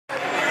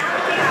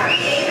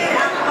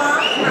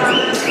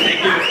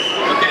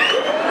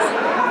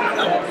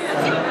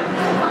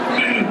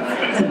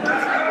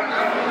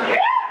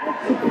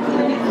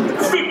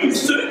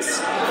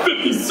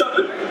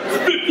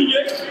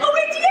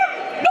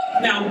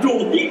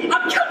Dorothy,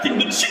 I'm counting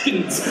the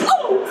chickens.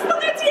 Oh, but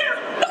that's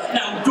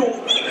Now,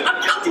 Dorothy,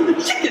 I'm counting the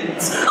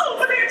chickens. Oh,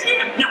 but that's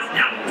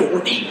Now,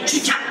 Dorothy,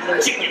 she's counting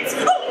the chickens.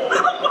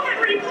 Oh,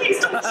 Henry, please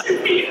don't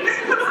shoot me.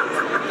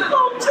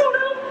 Oh,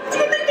 Toto, do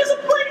you think there's a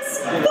place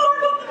far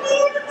above the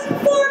moon,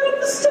 far above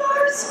the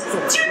stars?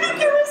 Do you think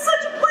there is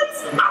such a place?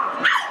 Oh,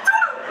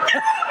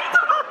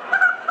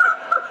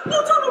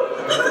 Toto!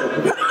 Oh,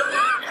 Toto!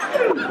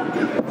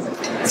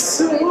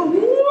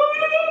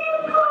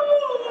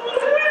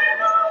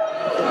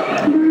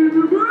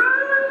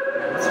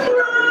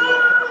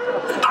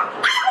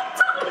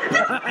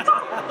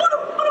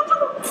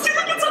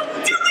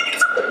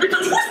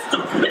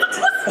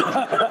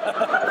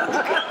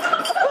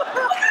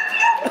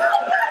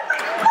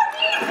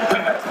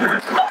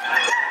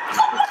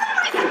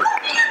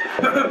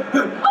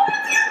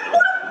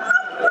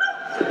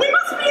 We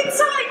must be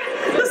inside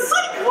the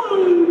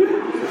cyclone!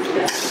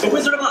 The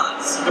Wizard of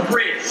Oz,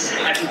 abridged,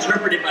 as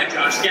interpreted by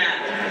Josh Gad.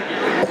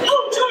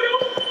 Oh, Toto,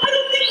 I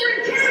don't think we're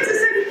in Kansas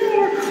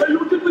anymore. Are you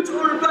a good witch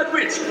or a bad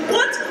witch?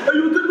 What? Are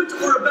you a good witch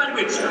or a bad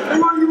witch?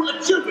 Or are you a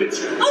Jill witch?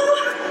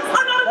 Oh,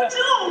 I'm not a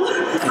Jill.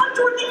 I'm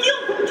Dorothy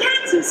Gill from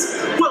Kansas.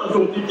 Well,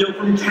 Dorothy Gill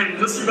from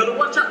Kansas, you better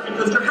watch out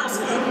because your house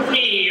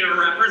may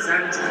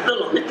represent the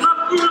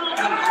lollipop Gill.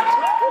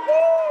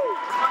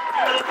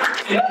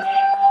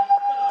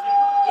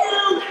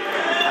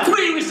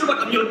 We wish to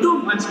welcome you to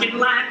Munchkin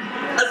Land.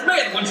 As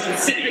mayor of Munchkin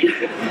City,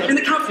 in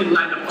the county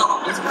land of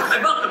Oz, I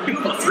welcome you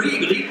most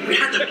regally. We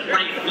had to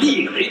play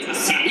legally to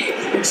see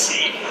if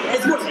she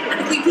is more than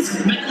ethically,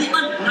 physically, mentally,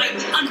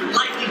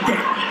 unlikely dead.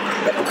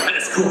 And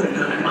as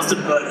coroner, I must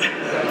have heard.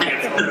 I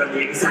have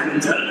thoroughly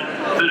examined her.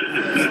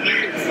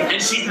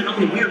 And she's not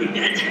only merely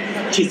dead,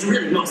 she's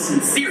really most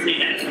sincerely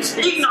dead.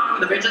 Ding dong,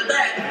 the bitch is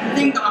dead.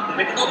 Ding dong,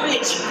 the bitch,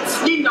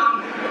 bitch. Ding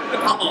dong.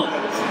 Uh-oh,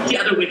 the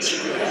other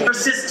witch, her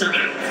sister.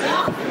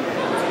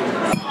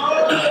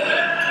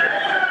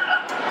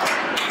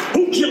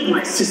 Who killed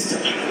my sister?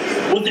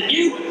 Was it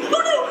you?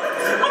 Oh no,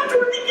 I'm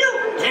Dorothy Gill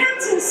from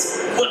Kansas.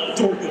 Well,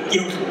 Dorothy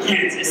Gill from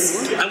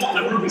Kansas, I want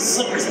my ruby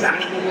slippers back.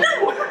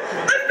 No, I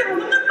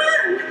found them in man.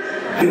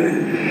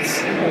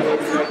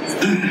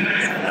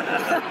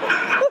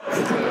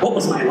 What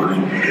was my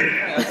line?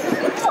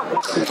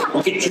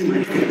 I'll get you,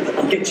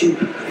 I'll get you,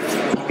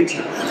 I'll get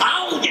you.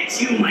 I'll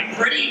get you, my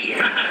pretty.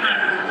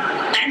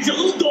 And your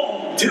little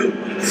dog, too.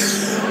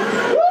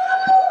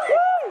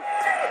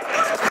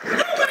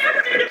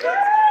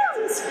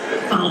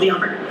 Follow the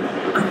umber.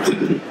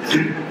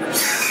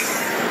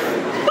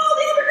 Follow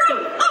the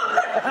underground!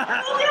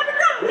 Follow the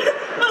underground!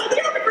 Follow the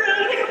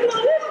underground!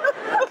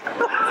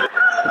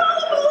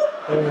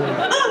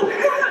 Oh,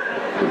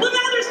 well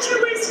now there's two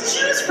ways to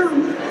choose from.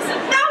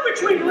 Now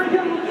which way do I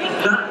go?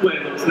 That way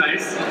looks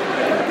nice.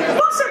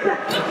 Who said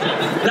that?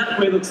 That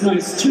way looks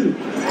nice too.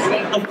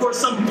 Of course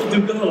some people do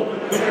go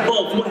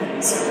both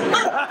ways.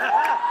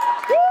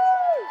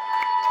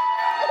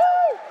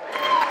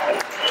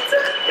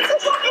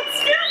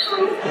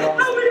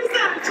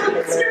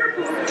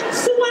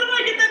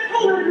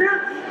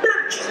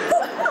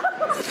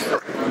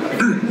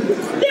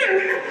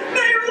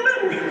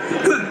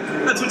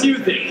 What do you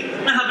think?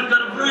 I haven't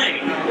got a brain.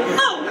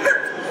 Oh,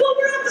 well,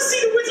 we're off to see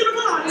the Wizard of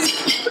Oz.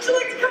 Would you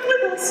like to come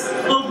with us?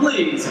 Oh,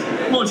 please.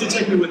 Won't you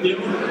take me with you?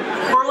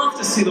 We're off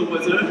to see the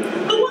wizard.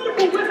 The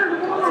wonderful Wizard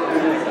of Oz.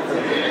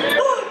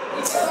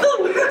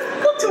 Look,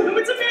 Toto,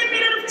 it's a man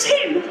made out of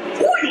tin.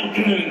 Oil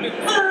can.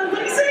 What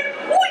did he say?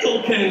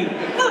 Oil can.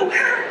 Oh,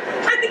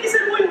 I think he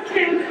said oil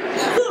can.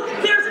 Look,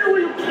 there's an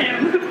oil can.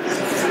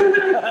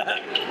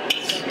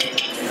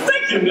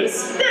 Thank you,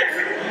 miss.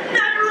 There.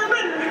 Now you're all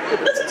better.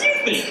 That's what you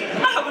think.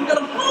 I haven't got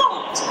a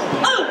heart.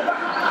 Oh,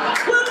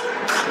 well,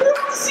 we're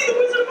off to see the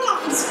Wizard of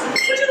Oz.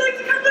 Would you like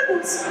to come with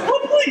us? Oh,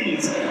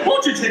 please.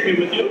 Won't you take me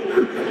with you?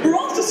 We're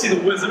off to see the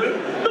wizard.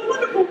 The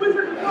wonderful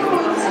Wizard of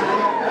Oz.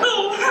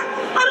 Oh,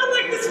 I don't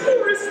like this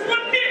forest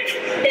one bit.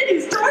 It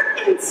is dark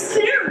and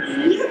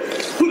scary.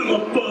 Put him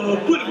up,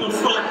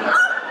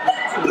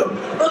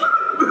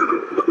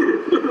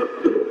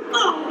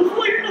 Oh,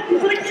 well, you're nothing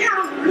but a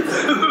coward.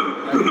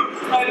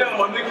 I know,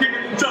 I'm the king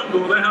of the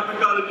jungle and I haven't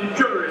got any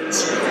courage.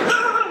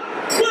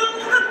 Well,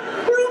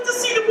 we're off to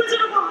see the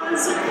Wizard of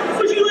Oz.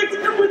 Would you like to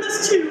come with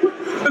us too?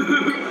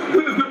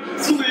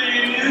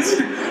 Please.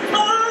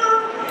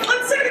 On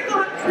second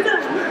thought, no.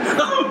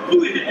 Oh,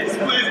 please.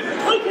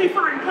 Okay,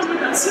 fine, come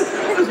with us.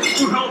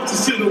 We're off to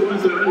see the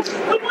wizard.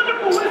 The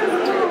wonderful Wizard of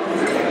Oz.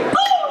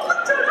 Oh,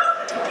 look, Toto!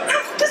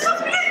 This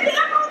must be the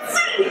Emerald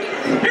City!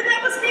 And that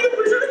must be the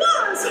Wizard of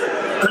Oz!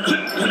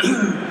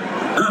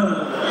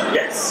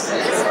 Yes.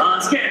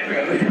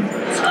 Scarecrow.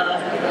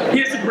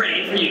 Here's a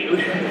brain for you.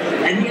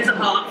 And here's a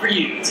heart for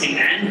you, Tin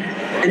Man.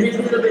 And here's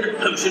a little bit of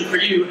potion for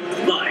you,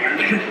 Lion.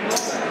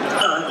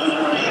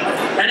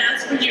 And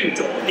as for you,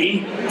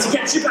 Dorothy, to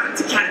get you back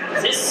to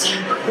Kansas.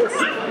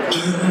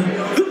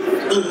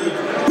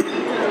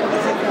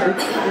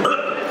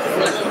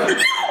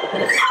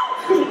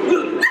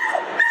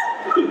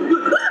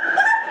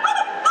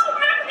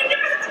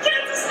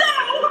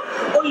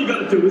 All you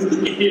gotta do is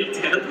put your heels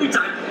together 3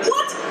 times.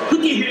 What? Put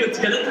your heels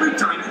together 3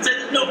 times.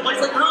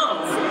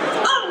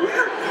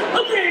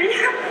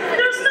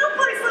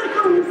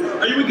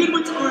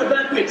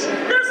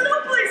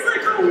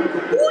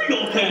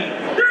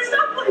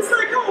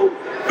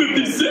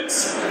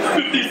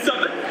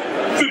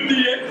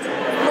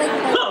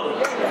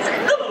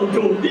 Hello,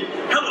 Dorothy.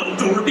 Hello,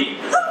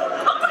 Dorothy.